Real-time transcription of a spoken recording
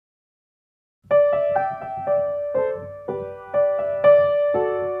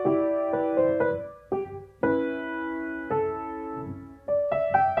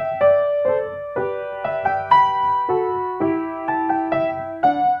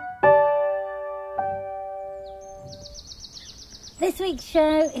This week's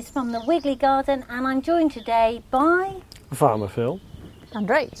show is from the Wiggly Garden, and I'm joined today by... Farmer Phil. And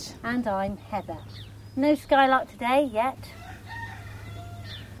Rach. And I'm Heather. No Skylark today yet,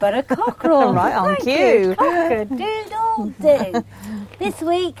 but a cockerel. Right on cue. Cock-a-doodle-doo. This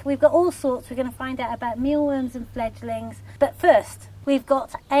week we've got all sorts. We're going to find out about mealworms and fledglings. But first, we've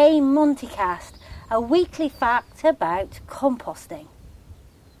got a Montycast, a weekly fact about composting.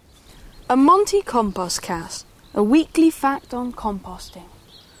 A Monty Compost Cast, a weekly fact on composting.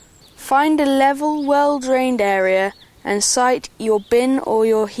 Find a level, well-drained area and site your bin or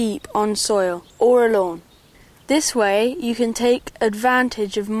your heap on soil or a lawn. This way you can take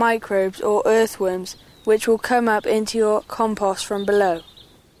advantage of microbes or earthworms which will come up into your compost from below.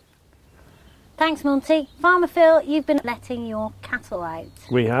 Thanks, Monty. Farmer Phil, you've been letting your cattle out.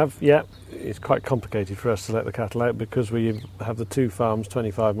 We have, yeah. It's quite complicated for us to let the cattle out because we have the two farms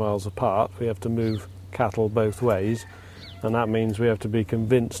 25 miles apart. We have to move cattle both ways, and that means we have to be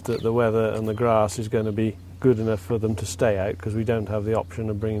convinced that the weather and the grass is going to be good enough for them to stay out because we don't have the option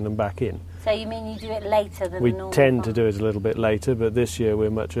of bringing them back in. So you mean you do it later than we the normal tend farm? to do it a little bit later, but this year we're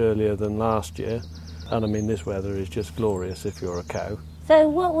much earlier than last year. And I mean, this weather is just glorious if you're a cow. So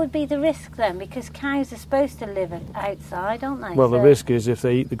what would be the risk then? Because cows are supposed to live outside, aren't they? Well, the risk is if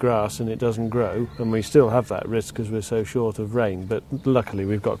they eat the grass and it doesn't grow, and we still have that risk because we're so short of rain, but luckily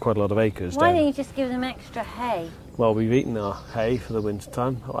we've got quite a lot of acres Why down. don't you just give them extra hay? Well, we've eaten our hay for the winter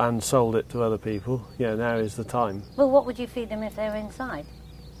time and sold it to other people. Yeah, now is the time. Well, what would you feed them if they were inside?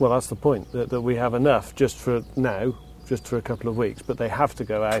 Well, that's the point, that we have enough just for now, just for a couple of weeks, but they have to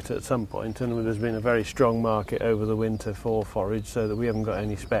go out at some point, and there's been a very strong market over the winter for forage, so that we haven't got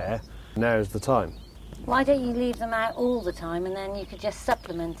any spare. Now is the time. Why don't you leave them out all the time, and then you could just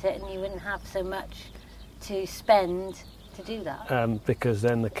supplement it and you wouldn't have so much to spend to do that? Because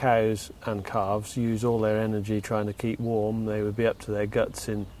then the cows and calves use all their energy trying to keep warm. They would be up to their guts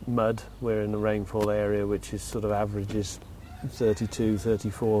in mud. We're in a rainfall area which is sort of averages 32,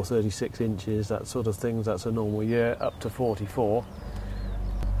 34, 36 inches, that sort of thing. That's a normal year, up to 44.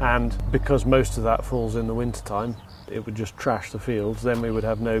 And because most of that falls in the winter time, it would just trash the fields. Then we would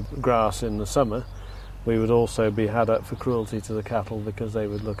have no grass in the summer. We would also be had up for cruelty to the cattle because they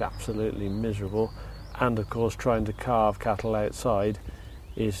would look absolutely miserable. And of course, trying to carve cattle outside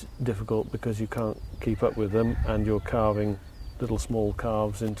is difficult because you can't keep up with them, and you're carving little small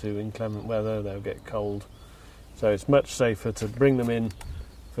calves into inclement weather. They'll get cold. So it's much safer to bring them in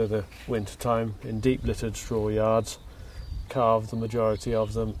for the winter time in deep littered straw yards, carve the majority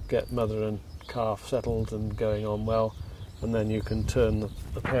of them, get mother and calf settled and going on well, and then you can turn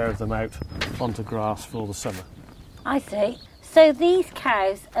the pair of them out onto grass for the summer. I see. So these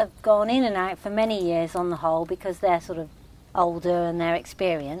cows have gone in and out for many years on the whole because they're sort of older and they're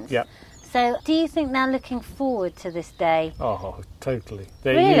experienced. Yeah. So do you think they're looking forward to this day? Oh, totally.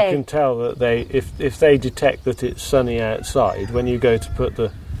 Really? You can tell that if they detect that it's sunny outside, when you go to put the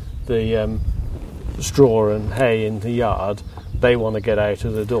straw and hay in the yard, they want to get out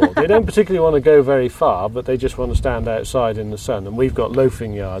of the door. They don't particularly want to go very far, but they just want to stand outside in the sun. And we've got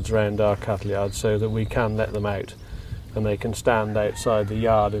loafing yards around our cattle yards so that we can let them out and they can stand outside the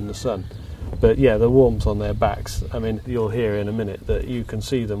yard in the sun. But yeah, the warmth on their backs, I mean, you'll hear in a minute that you can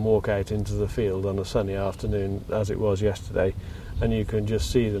see them walk out into the field on a sunny afternoon as it was yesterday, and you can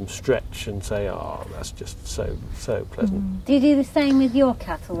just see them stretch and say, oh, that's just so pleasant. Do you do the same with your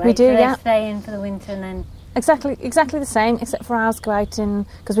cattle? We do, so yeah. They stay in for the winter and then... Exactly the same, except for ours go out in,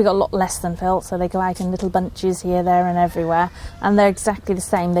 because we've got a lot less than Phil, so they go out in little bunches here, there and everywhere, and they're exactly the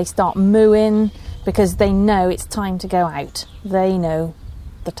same. They start mooing because they know it's time to go out. They know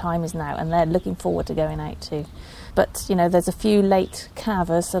the time is now, and they're looking forward to going out too. But, you know, there's a few late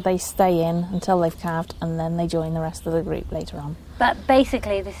calvers, so they stay in until they've calved, and then they join the rest of the group later on. But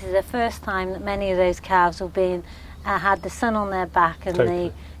basically, this is the first time that many of those calves will be had the sun on their back and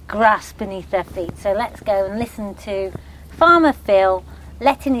the grass beneath their feet. So let's go and listen to Farmer Phil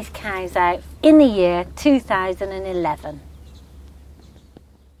letting his cows out in the year 2011.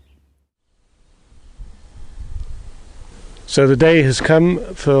 So the day has come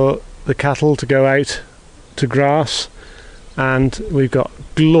for the cattle to go out to grass, and we've got a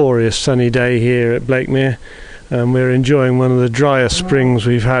glorious sunny day here at Blakemere, and we're enjoying one of the driest springs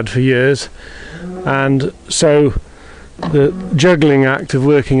we've had for years. And so the juggling act of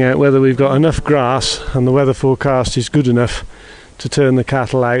working out whether we've got enough grass and the weather forecast is good enough to turn the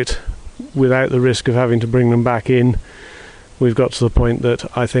cattle out without the risk of having to bring them back in, we've got to the point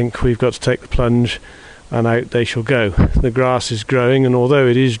that I think we've got to take the plunge, and out they shall go. The grass is growing, and although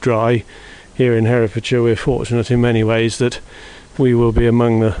it is dry here in Herefordshire, we're fortunate in many ways that we will be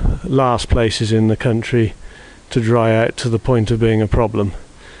among the last places in the country to dry out to the point of being a problem.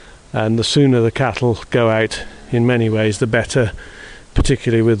 And the sooner the cattle go out, in many ways, the better,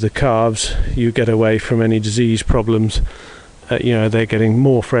 particularly with the calves. You get away from any disease problems. They're getting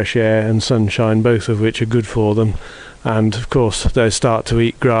more fresh air and sunshine, both of which are good for them. And of course, they start to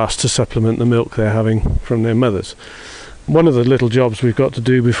eat grass to supplement the milk they're having from their mothers. One of the little jobs we've got to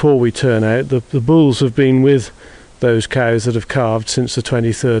do before we turn out, the bulls have been with those cows that have calved since the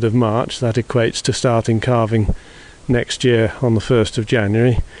 23rd of March. That equates to starting calving next year on the 1st of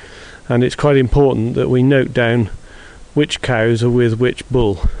January. And it's quite important that we note down which cows are with which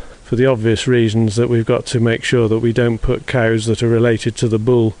bull, for the obvious reasons that we've got to make sure that we don't put cows that are related to the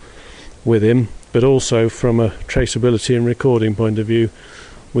bull with him, but also from a traceability and recording point of view,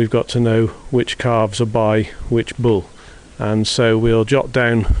 we've got to know which calves are by which bull. And so we'll jot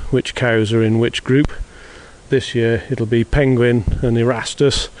down which cows are in which group. This year it'll be Penguin and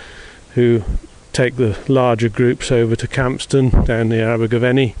Erastus, who take the larger groups over to Campston down near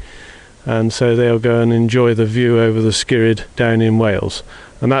Abergavenny, and so they'll go and enjoy the view over the Skirrid down in Wales.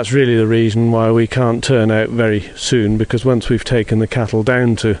 And that's really the reason why we can't turn out very soon, because once we've taken the cattle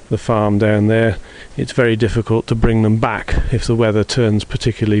down to the farm down there, it's very difficult to bring them back if the weather turns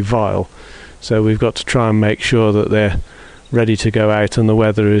particularly vile. So we've got to try and make sure that they're ready to go out and the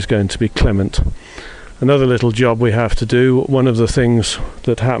weather is going to be clement. Another little job we have to do, one of the things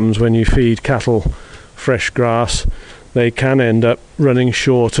that happens when you feed cattle fresh grass, they can end up running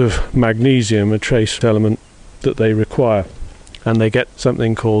short of magnesium, a trace element that they require. And they get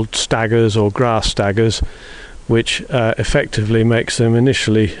something called staggers or grass staggers, which effectively makes them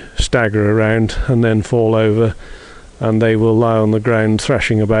initially stagger around and then fall over, and they will lie on the ground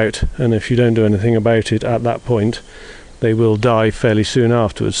thrashing about, and if you don't do anything about it at that point, they will die fairly soon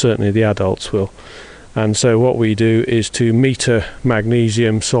afterwards, certainly the adults will. And so what we do is to meter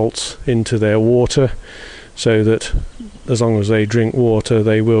magnesium salts into their water, so that as long as they drink water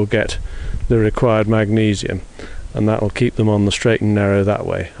they will get the required magnesium, and that will keep them on the straight and narrow that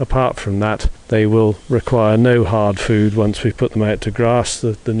way. Apart from that, they will require no hard food once we put them out to grass.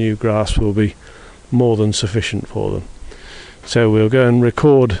 The new grass will be more than sufficient for them. So we'll go and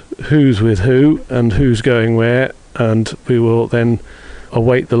record who's with who and who's going where, and we will then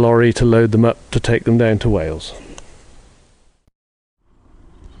await the lorry to load them up to take them down to Wales.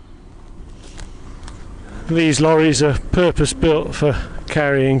 These lorries are purpose built for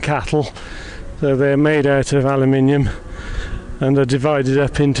carrying cattle, so they're made out of aluminium and are divided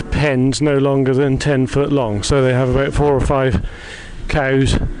up into pens no longer than 10 foot long, so they have about 4 or 5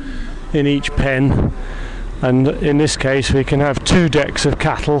 cows in each pen, and in this case we can have 2 decks of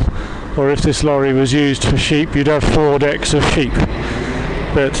cattle, or if this lorry was used for sheep you'd have 4 decks of sheep.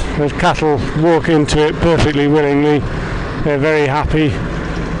 But the cattle walk into it perfectly willingly, they're very happy.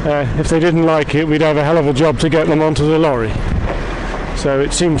 If they didn't like it, we'd have a hell of a job to get them onto the lorry. So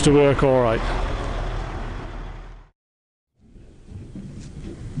it seems to work all right.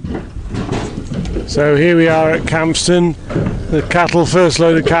 So here we are at Campston. The first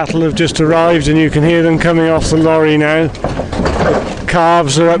load of cattle have just arrived, and you can hear them coming off the lorry now. The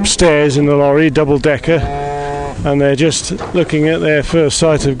calves are upstairs in the lorry, double-decker, and they're just looking at their first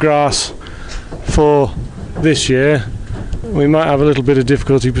sight of grass for this year. We might have a little bit of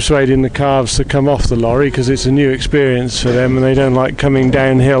difficulty persuading the calves to come off the lorry because it's a new experience for them and they don't like coming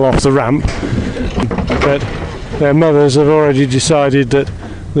downhill off the ramp. But their mothers have already decided that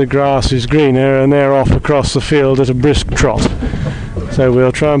the grass is greener and they're off across the field at a brisk trot. So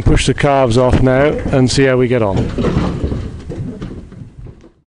we'll try and push the calves off now and see how we get on.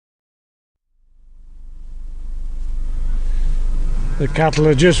 The cattle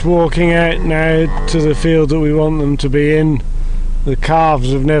are just walking out now to the field that we want them to be in. The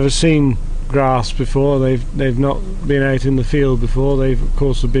calves have never seen grass before. They've not been out in the field before. They've of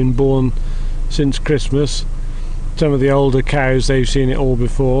course have been born since Christmas. Some of the older cows, they've seen it all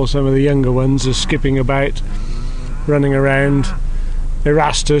before. Some of the younger ones are skipping about, running around.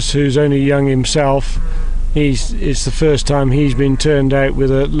 Erastus, who's only young himself, it's the first time he's been turned out with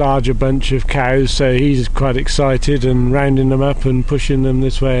a larger bunch of cows, so he's quite excited and rounding them up and pushing them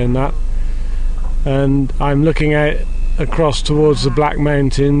this way and that. And I'm looking out across towards the Black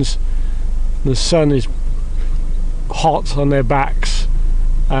Mountains. The sun is hot on their backs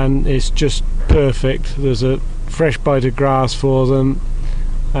and it's just perfect. There's a fresh bite of grass for them,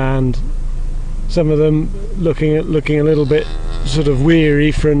 and some of them looking a little bit sort of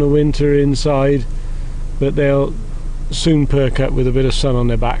weary from the winter inside, but they'll soon perk up with a bit of sun on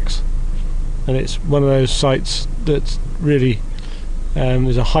their backs. And it's one of those sights that really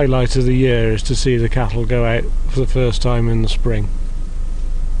is a highlight of the year, is to see the cattle go out for the first time in the spring.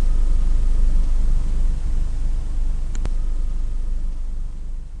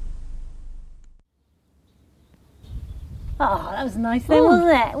 That was nice then, wasn't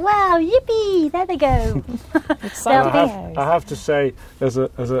it? Wow, yippee! There they go. I have to say, as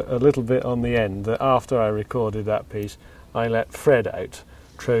a little bit on the end, that after I recorded that piece, I let Fred out,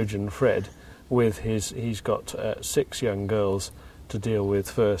 Trojan Fred, with he's got 6 young girls to deal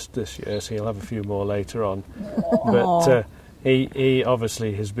with first this year, so he'll have a few more later on. But he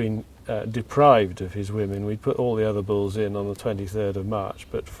obviously has been deprived of his women. We put all the other bulls in on the 23rd of March,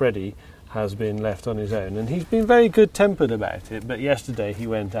 but Freddie has been left on his own, and he's been very good-tempered about it. But yesterday he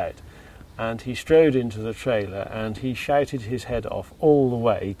went out and he strode into the trailer and he shouted his head off all the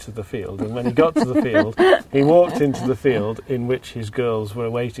way to the field, and when he got to the field he walked into the field in which his girls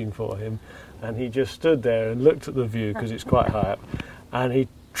were waiting for him, and he just stood there and looked at the view because it's quite high up, and he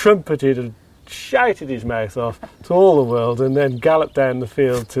trumpeted and shouted his mouth off to all the world, and then galloped down the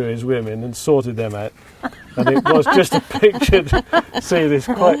field to his women and sorted them out. And it was just a picture to see this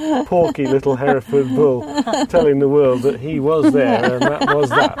quite porky little Hereford bull telling the world that he was there, and that was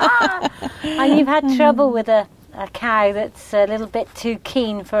that. And you've had trouble with a cow that's a little bit too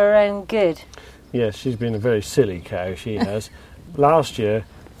keen for her own good. Yes, she's been a very silly cow, she has. Last year,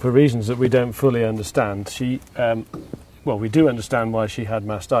 for reasons that we don't fully understand, she... well, we do understand why she had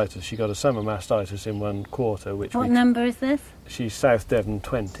mastitis. She got a summer mastitis in 1 quarter. What number is this? She's South Devon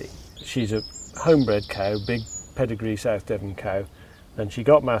 20. She's a homebred cow, big pedigree South Devon cow, and she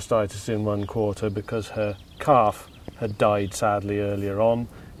got mastitis in 1 quarter because her calf had died sadly earlier on.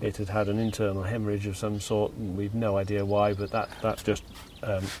 It had had an internal hemorrhage of some sort, and we've no idea why, but that just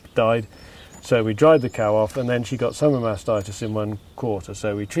died. So we dried the cow off, and then she got summer mastitis in 1 quarter.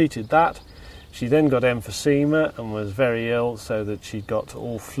 So we treated that. She then got emphysema and was very ill, so that she got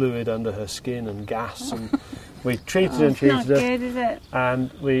all fluid under her skin and gas. And we treated her. It's not good, is it?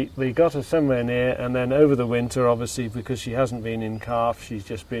 And we got her somewhere near, and then over the winter, obviously, because she hasn't been in calf, she's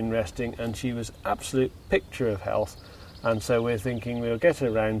just been resting, and she was absolute picture of health. And so we're thinking we'll get her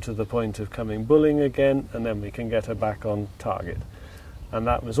round to the point of coming bulling again, and then we can get her back on target. And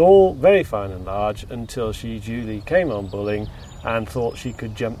that was all very fine and large until she duly came on bulling and thought she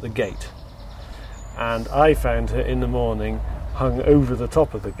could jump the gate. And I found her in the morning hung over the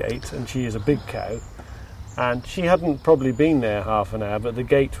top of the gate, and she is a big cow, and she hadn't probably been there half an hour, but the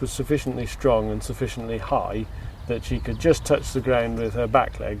gate was sufficiently strong and sufficiently high that she could just touch the ground with her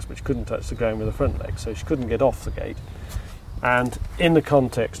back legs, but she couldn't touch the ground with her front legs, so she couldn't get off the gate. And in the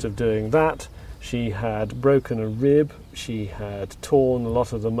context of doing that, she had broken a rib, she had torn a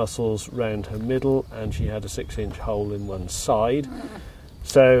lot of the muscles round her middle, and she had a 6-inch hole in one side.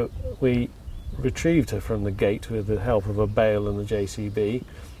 So we retrieved her from the gate with the help of a bale and the JCB,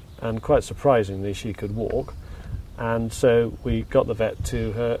 and quite surprisingly she could walk, and so we got the vet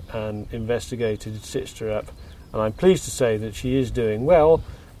to her and investigated, stitched her up, and I'm pleased to say that she is doing well,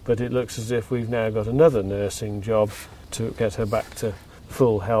 but it looks as if we've now got another nursing job to get her back to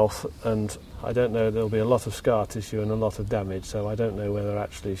full health, and I don't know, there'll be a lot of scar tissue and a lot of damage, so I don't know whether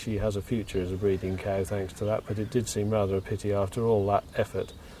actually she has a future as a breeding cow thanks to that, but it did seem rather a pity after all that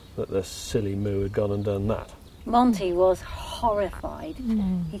effort that the silly moo had gone and done that. Monty was horrified.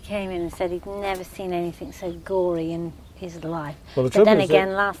 He came in and said he'd never seen anything so gory in his life. Well, but then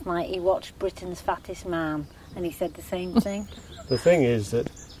again, last night he watched Britain's Fattest Man and he said the same thing. The thing is that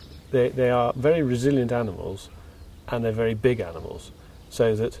they are very resilient animals, and they're very big animals,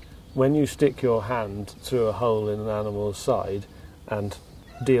 so that when you stick your hand through a hole in an animal's side and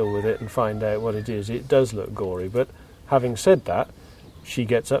deal with it and find out what it is, it does look gory. But having said that, she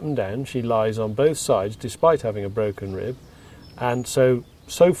gets up and down, she lies on both sides despite having a broken rib, and so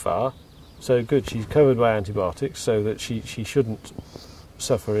far so good. She's covered by antibiotics so that she shouldn't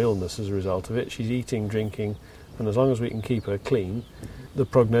suffer illness as a result of it. She's eating, drinking, and as long as we can keep her clean, the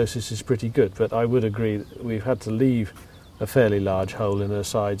prognosis is pretty good. But I would agree that we've had to leave a fairly large hole in her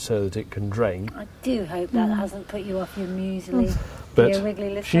side so that it can drain. I do hope that hasn't put you off your muesli. But your Wiggly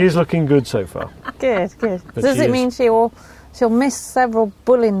listener. she is looking good so far. Good. But Does it mean she'll miss several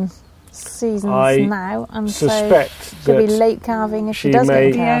bulling seasons now, and suspect so she'll be late calving if she does get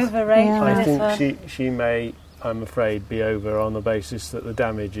a calf? I think she may, I'm afraid, be over on the basis that the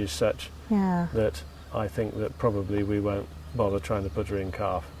damage is such that I think that probably we won't bother trying to put her in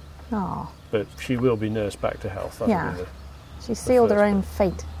calf. Oh. But she will be nursed back to health. She sealed her own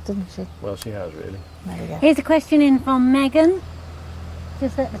fate, didn't she? Well, she has, really. There we go. Here's a question in from Megan.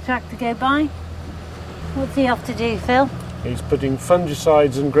 Just let the tractor go by. What's he off to do, Phil? He's putting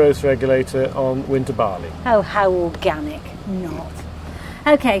fungicides and growth regulator on winter barley. Oh, how organic. Not.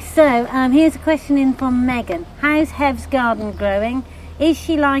 Okay, so here's a question in from Megan. How's Hev's garden growing? Is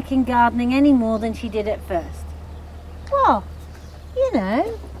she liking gardening any more than she did at first? Well,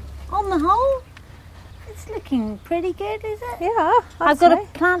 on the whole, It's looking pretty good, is it? Yeah, I've got to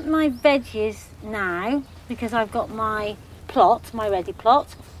plant my veggies now because I've got my plot, my ready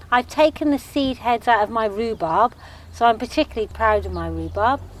plot. I've taken the seed heads out of my rhubarb, so I'm particularly proud of my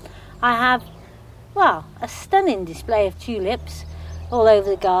rhubarb. I have, well, a stunning display of tulips all over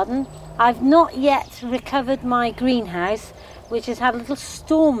the garden. I've not yet recovered my greenhouse, which has had a little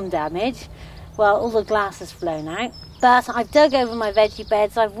storm damage. Well, all the glass has flown out. But I've dug over my veggie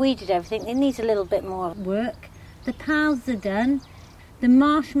beds, I've weeded everything. It needs a little bit more work. The paths are done. The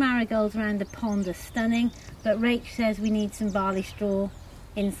marsh marigolds around the pond are stunning, but Rach says we need some barley straw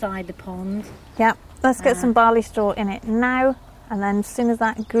inside the pond. Yeah, let's get some barley straw in it now, and then as soon as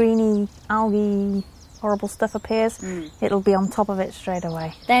that greeny, algae, horrible stuff appears, it'll be on top of it straight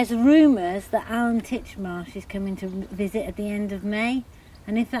away. There's rumours that Alan Titchmarsh is coming to visit at the end of May,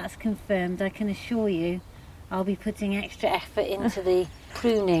 and if that's confirmed, I can assure you I'll be putting extra effort into the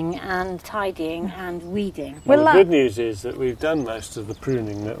pruning and tidying and weeding. Well, the good news is that we've done most of the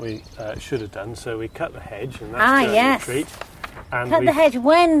pruning that we should have done, so we cut the hedge, and that's yes. a treat. And cut the hedge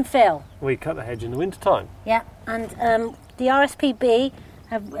when, Phil? We cut the hedge in the winter time. Yeah, and the RSPB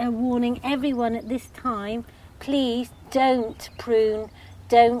have a warning everyone at this time, please don't prune,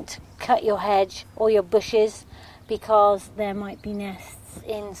 don't cut your hedge or your bushes, because there might be nests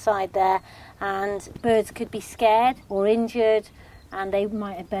inside there and birds could be scared or injured and they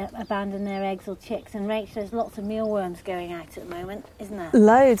might abandon their eggs or chicks. And Rach, there's lots of mealworms going out at the moment, isn't there?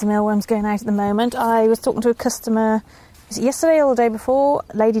 Loads of mealworms going out at the moment. I was talking to a customer yesterday or the day before,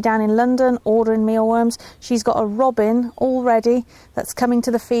 a lady down in London ordering mealworms. She's got a robin already that's coming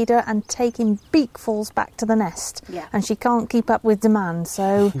to the feeder and taking beakfuls back to the nest. Yeah. And she can't keep up with demand,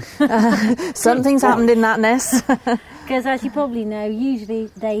 so something's happened in that nest. Because as you probably know, usually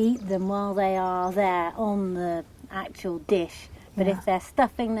they eat them while they are there on the actual dish. But if they're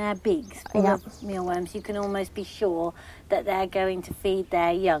stuffing their beaks full of mealworms, you can almost be sure that they're going to feed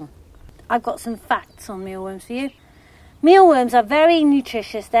their young. I've got some facts on mealworms for you. Mealworms are very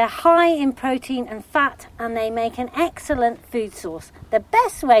nutritious. They're high in protein and fat, and they make an excellent food source. The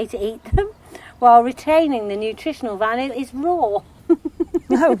best way to eat them while retaining the nutritional value is raw.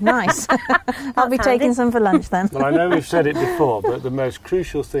 Oh, nice. I'll be taking some for lunch then. Well, I know we've said it before, but the most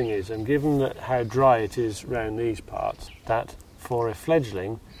crucial thing is, and given that how dry it is round these parts, that for a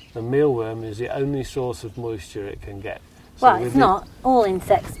fledgling, the mealworm is the only source of moisture it can get. So well, it's not. All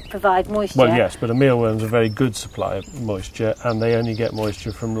insects provide moisture. Well, yes, but a mealworm's a very good supply of moisture, and they only get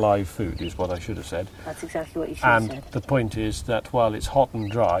moisture from live food, is what I should have said. That's exactly what you should have said. And the point is that while it's hot and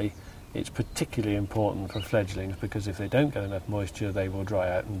dry, it's particularly important for fledglings, because if they don't get enough moisture, they will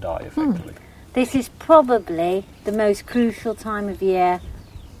dry out and die effectively. This is probably the most crucial time of year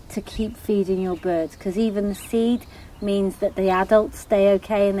to keep feeding your birds, because even the seed means that the adults stay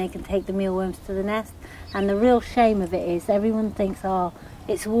okay and they can take the mealworms to the nest. And the real shame of it is everyone thinks, oh,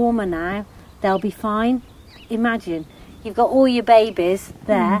 it's warmer now, they'll be fine. Imagine, you've got all your babies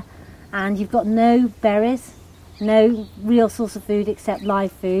there and you've got no berries, no real source of food except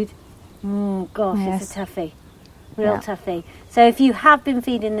live food. Oh, gosh, It's a toughie. Real toughie. So if you have been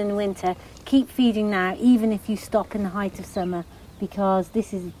feeding in the winter, keep feeding now, even if you stop in the height of summer, because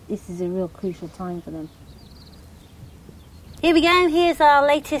this is a real crucial time for them. Here we go, here's our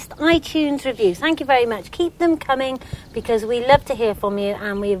latest iTunes review. Thank you very much. Keep them coming, because we love to hear from you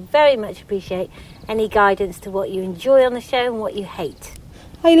and we very much appreciate any guidance to what you enjoy on the show and what you hate.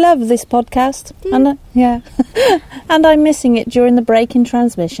 I love this podcast, and and I'm missing it during the break in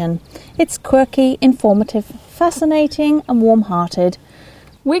transmission. It's quirky, informative, fascinating and warm-hearted.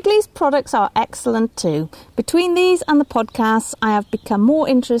 Wiggly's products are excellent too. Between these and the podcasts, I have become more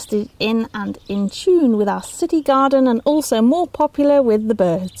interested in and in tune with our city garden, and also more popular with the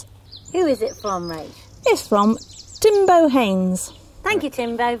birds. Who is it from, Rach? It's from Timbo Haynes. Thank you,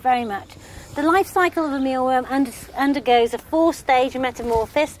 Timbo, very much. The life cycle of a mealworm undergoes a 4-stage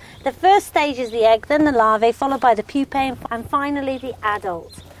metamorphosis. The first stage is the egg, then the larvae, followed by the pupae, and finally the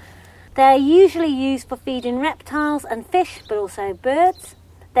adult. They're usually used for feeding reptiles and fish, but also birds.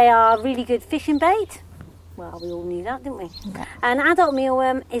 They are really good fishing bait. Well, we all knew that, didn't we? Yeah. An adult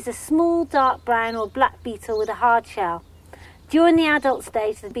mealworm is a small dark brown or black beetle with a hard shell. During the adult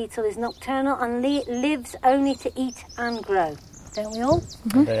stage, the beetle is nocturnal and lives only to eat and grow. Don't we all?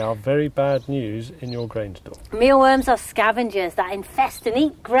 Mm-hmm. They are very bad news in your grain store. Mealworms are scavengers that infest and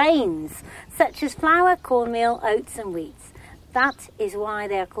eat grains, such as flour, cornmeal, oats and wheats. That is why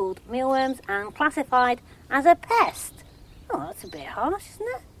they are called mealworms and classified as a pest. Oh, that's a bit harsh, isn't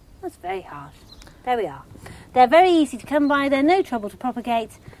it? That's very harsh. There we are. They're very easy to come by, they're no trouble to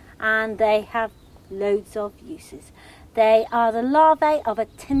propagate, and they have loads of uses. They are the larvae of a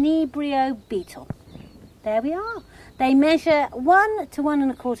tenebrio beetle. there we are. They measure 1 to 1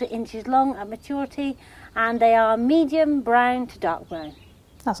 1/4 inches long at maturity, and they are medium brown to dark brown.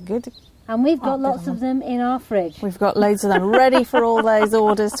 That's good. And we've got lots of them in our fridge. We've got loads of them ready for all those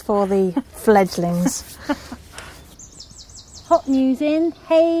orders for the fledglings. Hot news in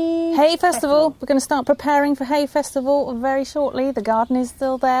Hay Festival. We're going to start preparing for Hay Festival very shortly. The garden is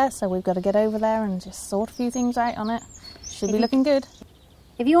still there, so we've got to get over there and just sort a few things out on it. Should be looking good.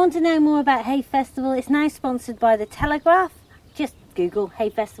 If you want to know more about Hay Festival, it's now sponsored by The Telegraph. Just Google Hay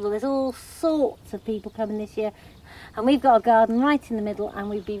Festival. There's all sorts of people coming this year. And we've got a garden right in the middle, and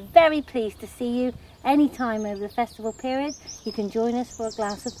we'd be very pleased to see you any time over the festival period. You can join us for a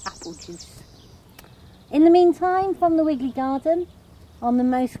glass of apple juice. In the meantime, from the Wiggly Garden, on the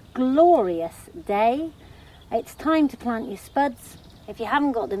most glorious day, it's time to plant your spuds. If you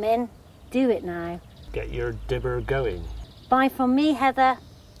haven't got them in, do it now. Get your dibber going. Bye from me, Heather.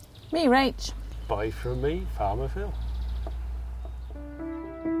 Me, Rach. Bye from me, Farmer Phil.